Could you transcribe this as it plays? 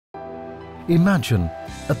Imagine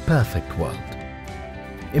a perfect world.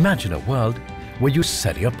 Imagine a world where you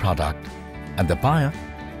sell your product and the buyer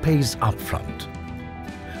pays upfront,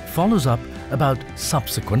 follows up about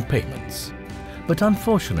subsequent payments. But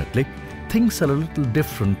unfortunately, things are a little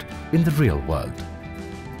different in the real world.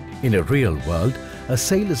 In a real world, a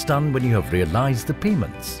sale is done when you have realized the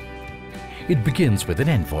payments. It begins with an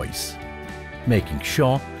invoice, making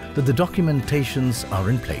sure that the documentations are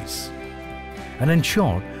in place, and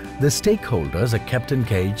ensure the stakeholders are kept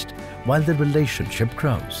engaged while the relationship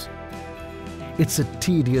grows. It's a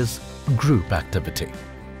tedious group activity,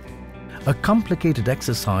 a complicated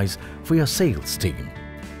exercise for your sales team,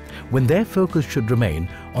 when their focus should remain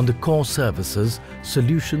on the core services,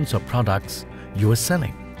 solutions or products you are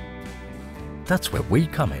selling. That's where we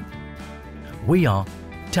come in. We are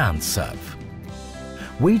Tanserv.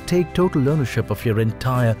 We take total ownership of your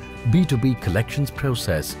entire B2B collections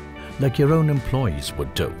process like your own employees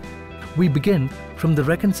would do. We begin from the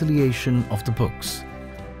reconciliation of the books.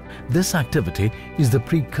 This activity is the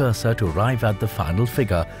precursor to arrive at the final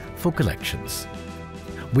figure for collections.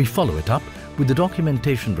 We follow it up with the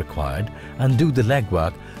documentation required and do the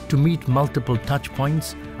legwork to meet multiple touch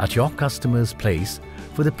points at your customer's place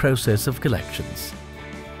for the process of collections.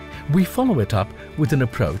 We follow it up with an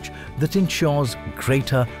approach that ensures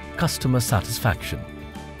greater customer satisfaction.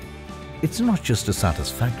 It's not just a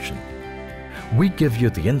satisfaction. We give you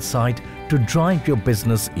the insight to drive your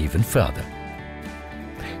business even further.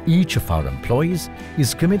 Each of our employees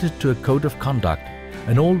is committed to a code of conduct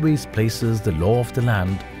and always places the law of the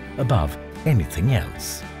land above anything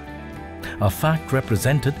else. A fact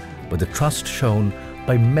represented by the trust shown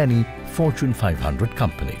by many Fortune 500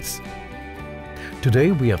 companies.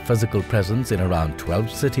 Today we have physical presence in around 12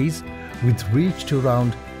 cities with reach to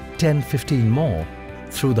around 10-15 more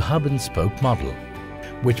through the hub and spoke model,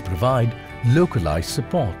 which provide localized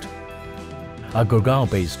support. Our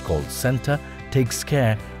Gurgaon-based call center takes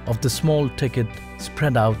care of the small ticket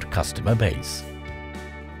spread out customer base.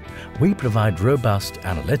 We provide robust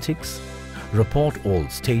analytics, report all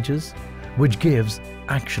stages, which gives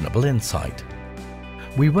actionable insight.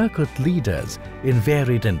 We work with leaders in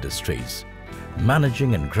varied industries,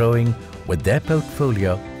 managing and growing with their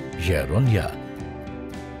portfolio year on year.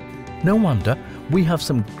 No wonder we have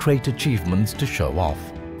some great achievements to show off.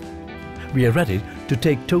 We are ready to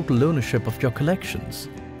take total ownership of your collections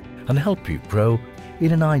and help you grow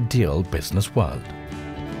in an ideal business world.